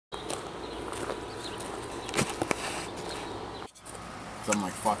I'm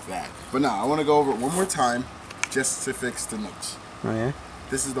like, fuck that. But no, I want to go over it one more time just to fix the notes. Oh, yeah?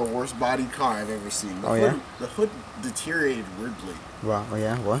 This is the worst body car I've ever seen. Yeah? The hood deteriorated weirdly. Wow, oh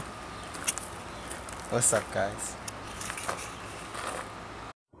yeah, what? What's up, guys?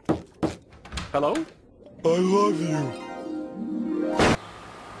 Hello? I love you.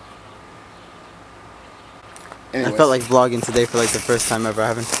 Anyways, I felt like vlogging today for like the first time ever. I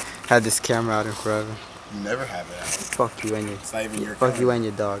haven't had this camera out in forever. you never have it out. Fuck you and your... It's not even your Fuck camera. you and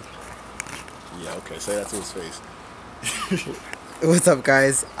your dog. Yeah, okay, say that to his face. What's up,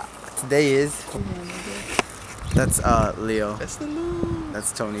 guys? Today is... That's Leo. That's the news.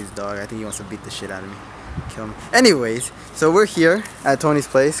 That's Tony's dog. I think he wants to beat the shit out of me. Kill me. Anyways, so we're here at Tony's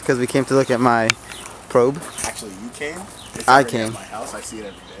place because we came to look at my probe. Actually, you came? It's I already came. At my house. I see it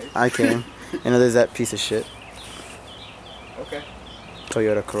every day. I came. You know, there's that piece of shit. Okay.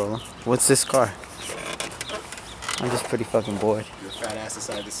 Toyota Corolla. What's this car? I'm just pretty fucking bored. Your fat ass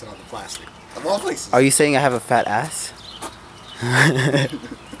decided to sit on the plastic. Of all places. Are you saying I have a fat ass?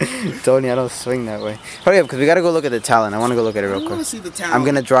 Tony, I don't swing that way. Hurry up, because we gotta go look at the Talon. I want to go look at it real I want quick. to see the Talon. I'm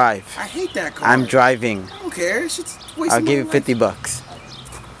gonna drive. I hate that car. I'm driving. I don't care. It's just wasting I'll give you my $50 life. bucks.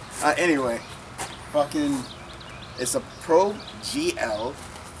 Anyway, fucking, it's a Pro GL,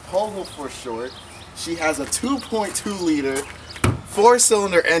 Pogo for short. She has a 2.2 liter,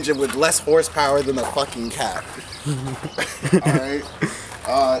 4-cylinder engine with less horsepower than a fucking cat. Alright?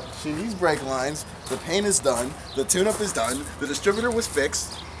 She needs brake lines. The paint is done. The tune-up is done. The distributor was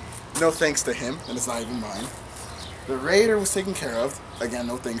fixed. No thanks to him, and it's not even mine. The radiator was taken care of. Again,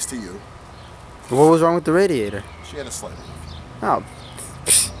 no thanks to you. What was wrong with the radiator? She had a slight leak. Oh,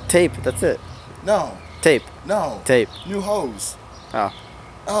 tape. That's it. No. Tape. No. Tape. New hose. Oh.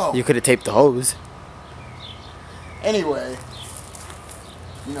 Oh. You could have taped the hose. Anyway,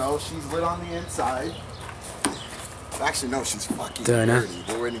 you know, she's lit on the inside. Actually, no, she's fucking Dana. dirty.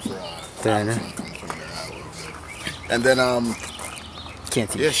 They're waiting for Dana. Amazon to come clean her out a little bit. And then, Can't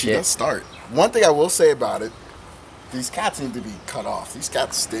see yeah, she shit. does start. One thing I will say about it, these cats need to be cut off. These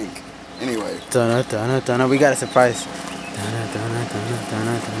cats stink. Anyway. Donna, Donna, Donna. We got a surprise. Donna, Donna, Donna,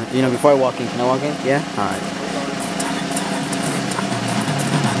 Donna, Donna. You know, before I walk in, can I walk in? Yeah? Alright.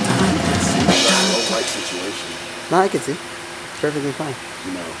 Low light situation. No, I can see. Perfectly fine.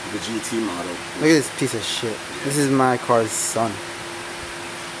 You know, the GT model. Look at this piece of shit. This is my car's son.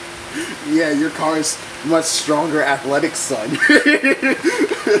 Yeah, your car's much stronger athletic son.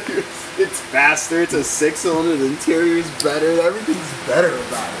 It's faster, it's a 6-cylinder, the interior's better, everything's better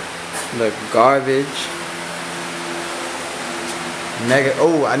about it. Look, garbage. Mega.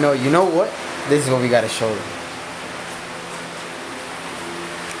 Oh, I know. You know what? This is what we gotta show them.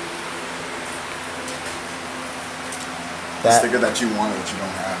 The sticker that you wanted that you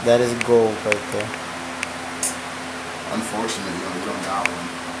don't have. That is gold right there. Unfortunately, you don't got one.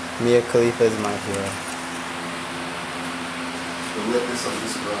 Mia Khalifa is my hero. The witness of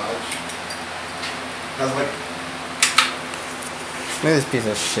this garage has like... Look at this piece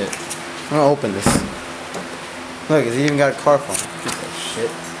of shit. I'm gonna open this. Look, it's even got a car phone. Piece of shit.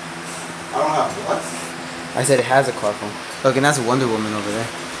 I don't have what? I said it has a car phone. Look, and that's Wonder Woman over there.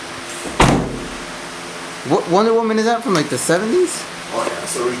 What Wonder Woman is that from, like the 70s? Oh yeah,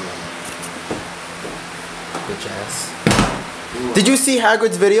 it's the original. Bitch ass. Did you see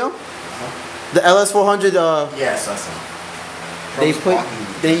Hagrid's video? The LS400. Yes, I saw.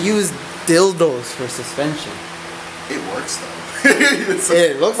 They used dildos for suspension. It works though.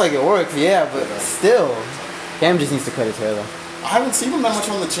 It looks like it works, yeah, but still, Cam just needs to cut his hair though. I haven't seen him that much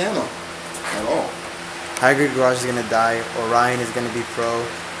on the channel at all. Hagrid Garage is gonna die. Orion is gonna be pro.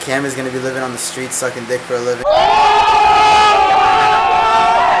 Cam is gonna be living on the streets sucking dick for a living.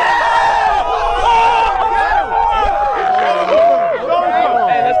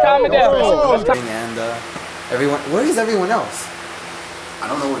 And everyone, where is everyone else? I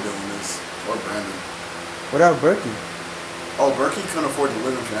don't know where Dylan is or Brandon. What about Berkey? Oh, Berkey couldn't afford to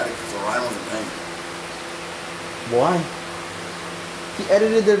live in Connecticut because Orion wasn't paying. Why? He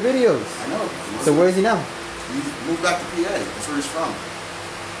edited their videos. I know. So where is he now? He moved back to PA. That's where he's from.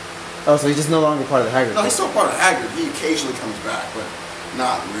 Oh, so he's just no longer part of the Hagrid. No, he's still part of Hagrid. He occasionally comes back, but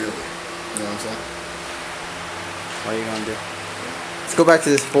not really. You know what I'm saying? What are you gonna do? Let's go back to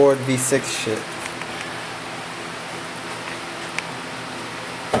this Ford V6 shit.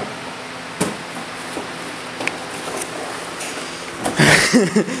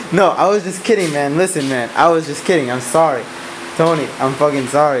 No, I was just kidding, man. Listen, man. I was just kidding. I'm sorry. Tony, I'm fucking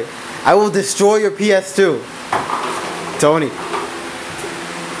sorry. I will destroy your PS2. Tony.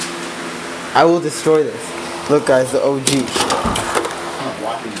 I will destroy this. Look, guys, the OG. I'm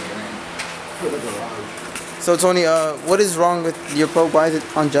blocking the drain for the garage. So Tony, what is wrong with your probe? Why is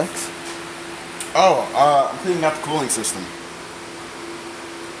it on jacks? Oh, I'm cleaning out the cooling system.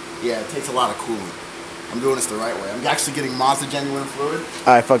 Yeah, it takes a lot of cooling. I'm doing this the right way. I'm actually getting Mazda genuine fluid.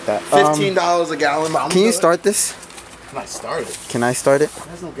 Alright, fuck that. $15 a gallon. Can you start this? Can I start it? Can I start it?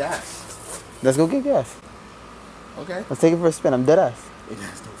 There's no gas. Let's go get gas. Okay. Let's take it for a spin. I'm dead ass. It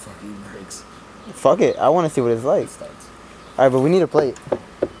has no fucking brakes. Fuck it. I want to see what it's like. It starts. Alright, but we need a plate.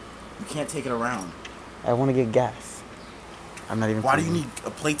 You can't take it around. I want to get gas. I'm not even. Why do you need a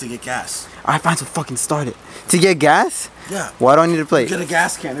plate to get gas? Alright, fine. So fucking start it. To get gas? Yeah. Why do I need a plate? Get a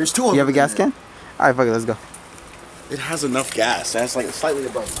gas can. There's two of them. You have a gas can? Alright, fuck it. Let's go. It has enough gas. That's like slightly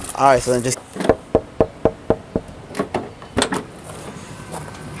above. Alright, so then just.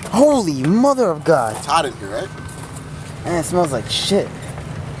 Holy mother of God. It's hot in here, right? Man, it smells like shit.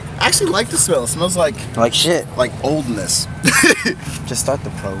 I actually like the smell. It smells like shit. like oldness. Just start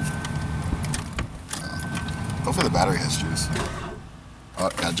the probe. Hopefully the battery has juice. Oh,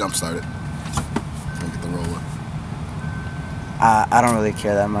 gotta jump start it. Get the roller. I don't really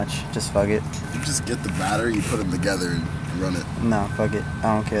care that much. Just fuck it. You just get the battery, you put them together and run it. No, fuck it.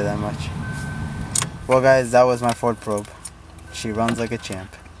 I don't care that much. Well, guys, that was my Ford probe. She runs like a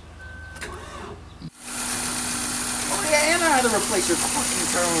champ. Oh yeah, and I had to replace your fucking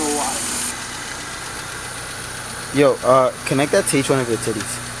terminal wire. Yo, connect that to each one of your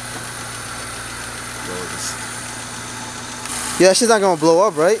titties. Yeah, that shit's not gonna blow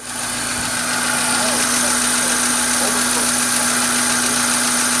up, right? You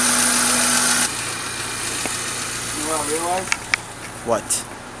know what I realized? What?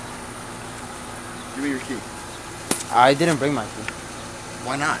 Give me your key. I didn't bring my key.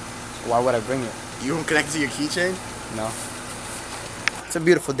 Why not? Why would I bring it? You don't connect it to your keychain? No. It's a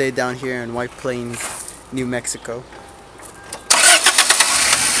beautiful day down here in White Plains, New Mexico.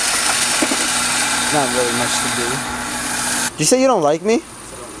 Not really much to do. Did you say you don't like me?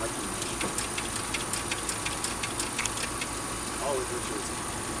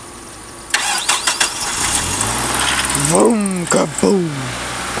 Boom, kaboom.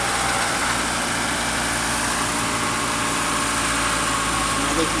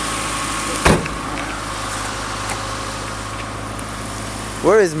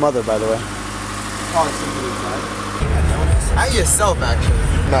 Where is mother, by the way? At yourself, actually.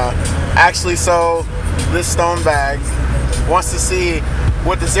 No. Actually, so this stone bag wants to see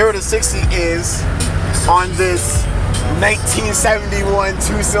what the 0 to 60 is on this 1971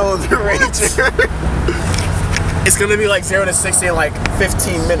 two-cylinder Ranger. It's gonna be like 0 to 60 in like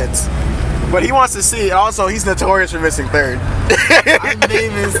 15 minutes. But he wants to see it. Also, he's notorious for missing third. I may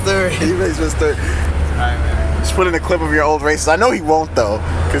miss third. He may miss third. Alright, man. Just put in a clip of your old races. I know he won't though,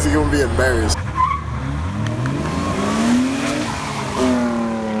 because he's gonna be embarrassed.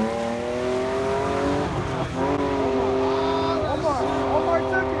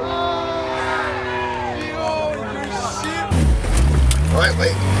 Alright,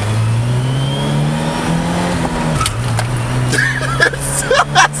 wait. It still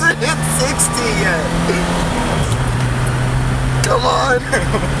hasn't hit 60 yet. Come on.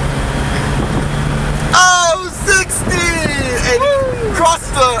 Oh, 60! And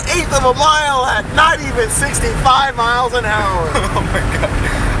crossed the 1/8 of a mile at not even 65 miles an hour. Oh my god.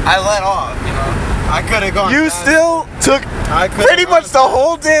 I let off, you know. I could have gone. You still took pretty much the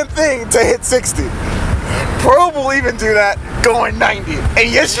whole damn thing to hit 60. Probe will even do that going 90. And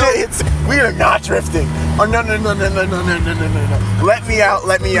your shit hits. We are not drifting. Oh, no. Let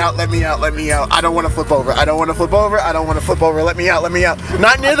me out. I don't want to flip over. I don't want to flip over. Let me out.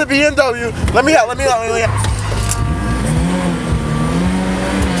 Not near the BMW. Let me out.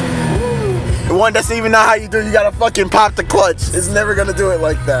 The one doesn't even know how you do it. You gotta fucking pop the clutch. It's never gonna do it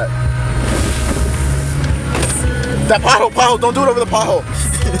like that. That pothole, don't do it over the pothole.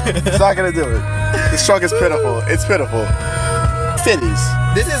 It's not gonna do it. This truck is pitiful. It's pitiful. Titties.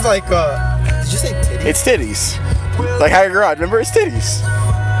 This is like, did you say titties? It's titties. Like how your garage, remember? It's titties.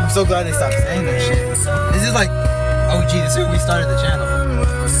 I'm so glad they stopped saying that shit. This is like, OG, this is where we started the channel.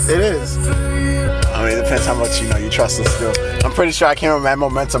 It is. I mean, it depends how much you trust us still. I'm pretty sure I can't remember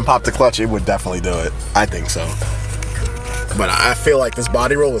momentum pop the clutch. It would definitely do it. I think so. But I feel like this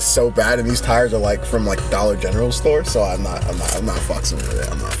body roll is so bad, and these tires are like from like Dollar General store. So I'm not fucking with it.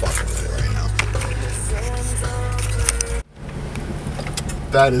 I'm not fucking with it right now.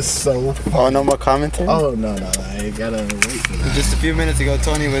 That is so funny. Oh, no more commentary? Oh no, you gotta wait for that. Just a few minutes ago,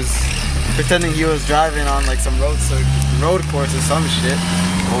 Tony was pretending he was driving on like some road course or some shit.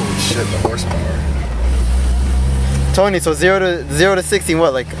 Holy shit, the horsepower. Tony, so 0 to 60 in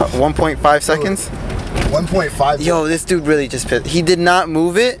what, like 1.5 seconds? 1.5. Yo, this dude really just pissed. He did not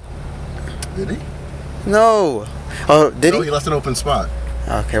move it. Did he? No. Oh, did No, he? he left an open spot.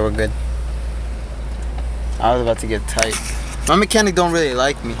 Okay, we're good. I was about to get tight. My mechanic don't really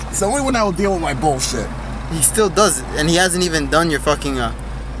like me. It's the only one that will deal with my bullshit. He still does it, and he hasn't even done your fucking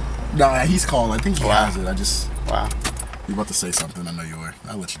Nah, he's called. I think he Wow. has it. I just. Wow. You about to say something? I know you were.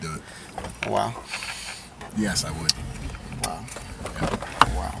 I'll let you do it. Wow. Yes, I would. Wow.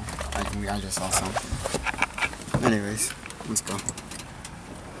 Wow. I just saw something. Anyways, let's go.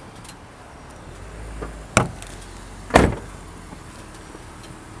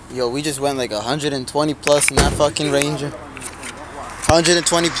 Yo, we just went like 120 plus in that fucking Ranger.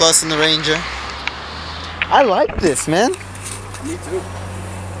 120 plus in the Ranger. I like this, man. Me too.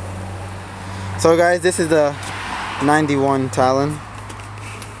 So guys, this is the 91 Talon.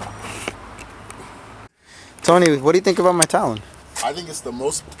 Tony, what do you think about my Talon? I think it's the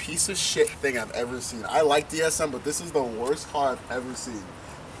most piece of shit thing I've ever seen. I like DSM, but this is the worst car I've ever seen.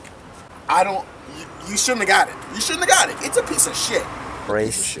 I don't. You shouldn't have got it. You shouldn't have got it. It's a piece of shit.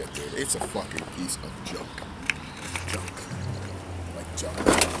 Race. Piece of shit, dude. It's a fucking piece of junk. Junk. Like junk.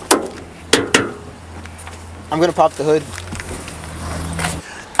 I'm gonna pop the hood.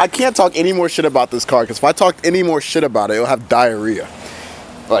 I can't talk any more shit about this car because if I talked any more shit about it, it'll have diarrhea.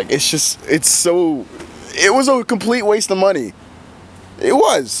 Like, it's just, it's so. It was a complete waste of money. It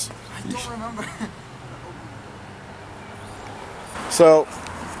was. I don't remember. So,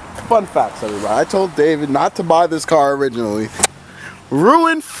 fun facts, everybody. I told David not to buy this car originally.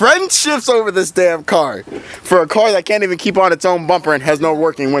 Ruined friendships over this damn car. For a car that can't even keep on its own bumper and has no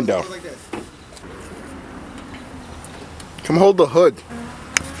working window. Come hold the hood.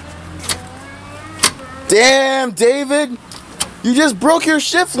 Damn, David. You just broke your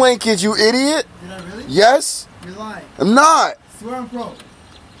shift linkage, you idiot. Did I really? Yes? You're lying. I'm not. Swear I'm broke.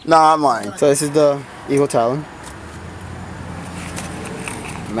 Nah, I'm lying. So this is the Eagle Talon.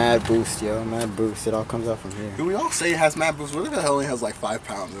 Mad boost, yo. Mad boost. It all comes out from here. Do we all say it has mad boost? What if it only has like 5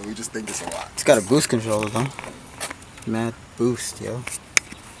 pounds and we just think it's a lot? It's got a boost controller though. Mad boost, yo.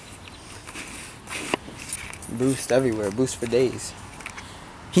 Boost everywhere. Boost for days.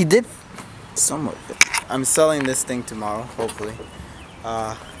 He did some of it. I'm selling this thing tomorrow, hopefully.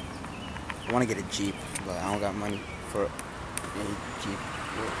 I want to get a Jeep, but I don't got money for any Jeep.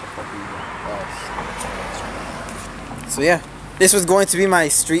 So yeah, this was going to be my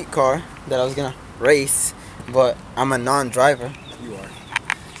street car that I was gonna race, but I'm a non-driver. You are.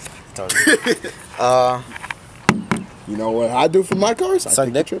 Totally. You know what I do for my cars? I Suck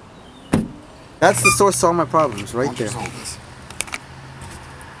take dick. the trip. That's the source to all my problems, right there. Just hold this.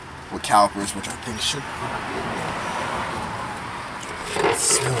 With calipers, which I think should. It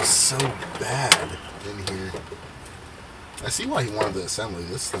smells so bad in here. I see why he wanted the assembly.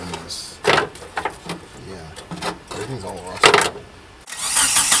 This thing is. Yeah. Everything's all rusty.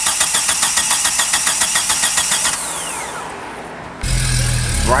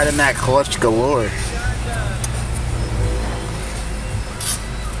 Right in that clutch galore.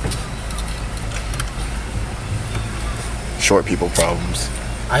 Short people problems.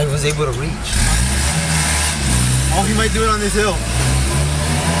 I was able to reach. Oh, he might do it on this hill.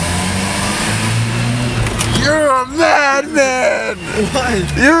 You're a madman!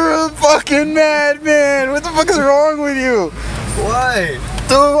 What? You're a fucking madman! What the fuck is wrong with you? Why?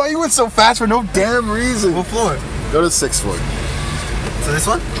 Dude, why you went so fast for no damn reason? What floor? Go to 6th floor. So this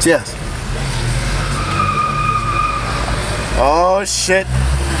one? Yes. Oh shit.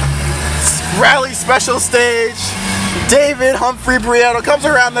 Rally special stage. David Humphrey Prieto comes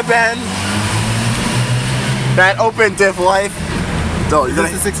around the bend. That open diff life. So, Is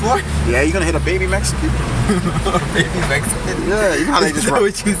this the 6th floor? yeah, you're gonna hit a baby Mexican? Baby Mexican. Yeah, you know how they Is just that run.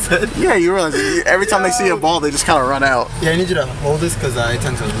 what you said? Yeah, you realize every time they see a ball, they just kind of run out. Yeah, I need you to hold this because I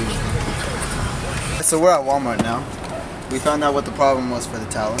tend to lose. So we're at Walmart now. We found out what the problem was for the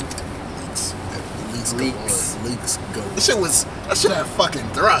Talon. Leaks go. That shit had fucking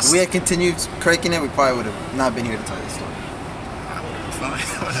thrust. If we had continued cranking it, we probably would have not been here to tell you the story. I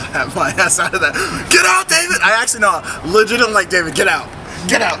would have my ass out of that. Get out, David! I actually know, legit, I'm like, David, get out.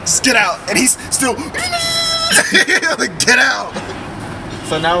 Get out, just get out. And he's still, like, get out.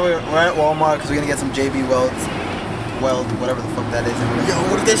 So now we're at Walmart because we're going to get some JB Weld, whatever the fuck that is. Yo,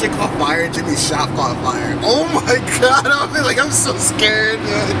 what if that shit caught fire and Jimmy's shop caught fire? Oh my god, I'm so scared,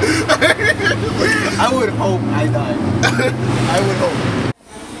 man. I would hope I died. I would hope.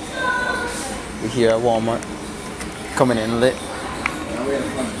 We're here at Walmart. Coming in lit.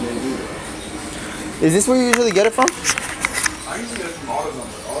 Is this where you usually get it from? I usually get it from AutoZone,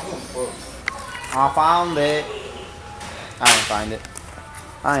 but AutoZone's closed. I found it. I ain't find it.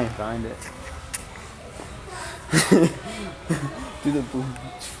 I ain't find it. Do the boom.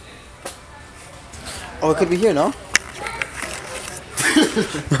 Oh, it could be here, no?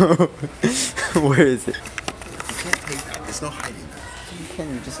 Where is it? You can't take that. There's no hiding that. You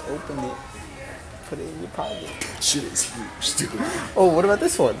can just open it, put it in your pocket. Shit is huge, dude. Oh, what about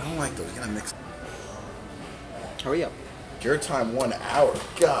this one? I don't like those. You gotta mix. Hurry up. Your time 1 hour.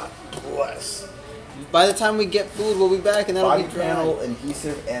 God bless. By the time we get food, we'll be back and that'll Body be dry. panel,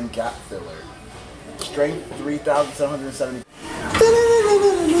 adhesive, and gap filler. Strength 3,770.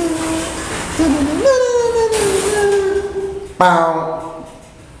 Bow.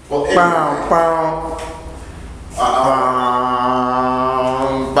 Well, Bow. Bow.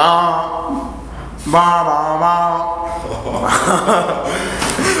 Bow. Bow.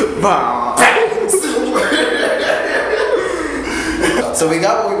 Bow. So we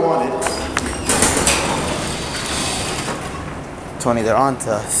got what we wanted. Tony, they're on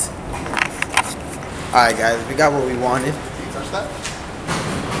to us. Alright guys, we got what we wanted. Can you touch that?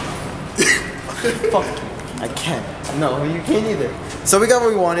 Fuck. I can't. No, you can't either. So we got what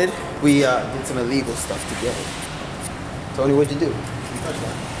we wanted. We did some illegal stuff together. Tony, what'd you do? Can you touch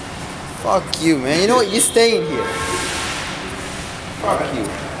that? Fuck you, man. You know what? You're staying here. Fuck you.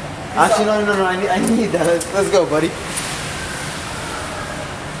 Actually, no. I need that. Let's go, buddy.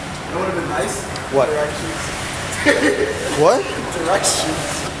 That would have been nice. What? Directions. What?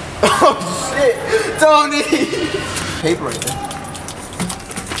 Directions. Oh shit, Tony! Paper right there.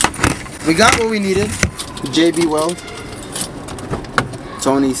 We got what we needed. The JB Weld.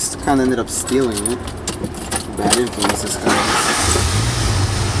 Tony's kind of ended up stealing it. Bad influences,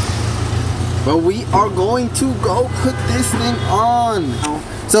 but we are going to go put this thing on.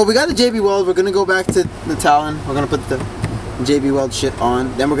 So we got the JB Weld. We're gonna go back to the Talon. We're gonna put the JB Weld shit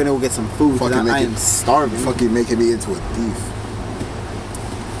on. Then we're gonna go get some food. I am starving. Fucking making me into a thief.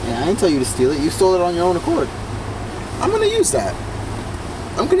 Yeah, I didn't tell you to steal it. You stole it on your own accord. I'm gonna use that.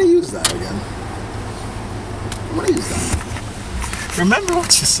 I'm gonna use that again. I'm gonna use that. Remember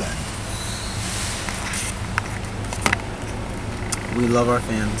what you said. We love our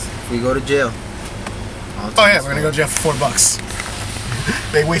fans. We go to jail. Oh yeah, we're gonna go to jail for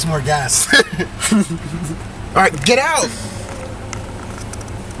 $4. They waste more gas. Alright, get out!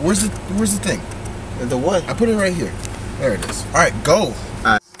 Where's the thing? The what? I put it right here. There it is. Alright, go.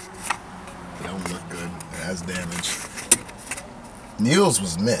 Alright. That don't look good. It has damage. Neil's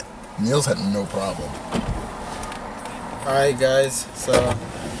was mint. Neil's had no problem. Alright guys, so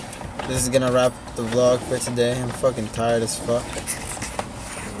this is gonna wrap the vlog for today. I'm fucking tired as fuck. We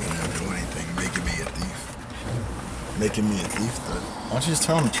didn't do anything. Making me a thief. Making me a thief, though. Why don't you just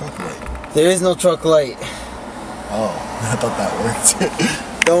turn on the truck light? There is no truck light. Oh, I thought that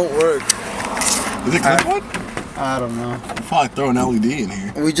worked. Don't work. Is it clip on? I don't know. I'll probably throw an LED in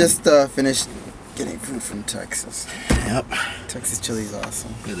here. We just finished getting food from Texas. Yep. Texas chili is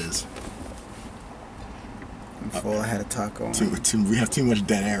awesome. It is. I'm full. I had a taco. We have too much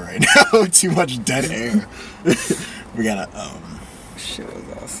dead air right now. Too much dead air. We gotta, Shit was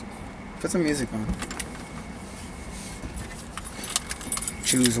awesome. Put some music on.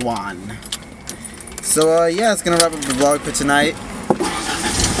 Choose one. So, yeah, it's gonna wrap up the vlog for tonight.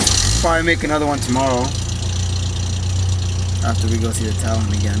 Probably make another one tomorrow. After we go see the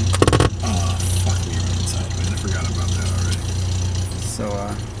Talon again. oh, fuck me right inside, man. I forgot about that already. So,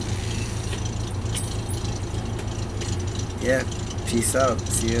 yeah, peace out.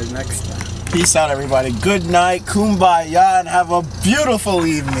 See you next time. Peace out, everybody. Good night, kumbaya, and have a beautiful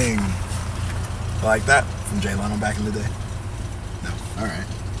evening. Like that from Jay Leno back in the day? No. All right.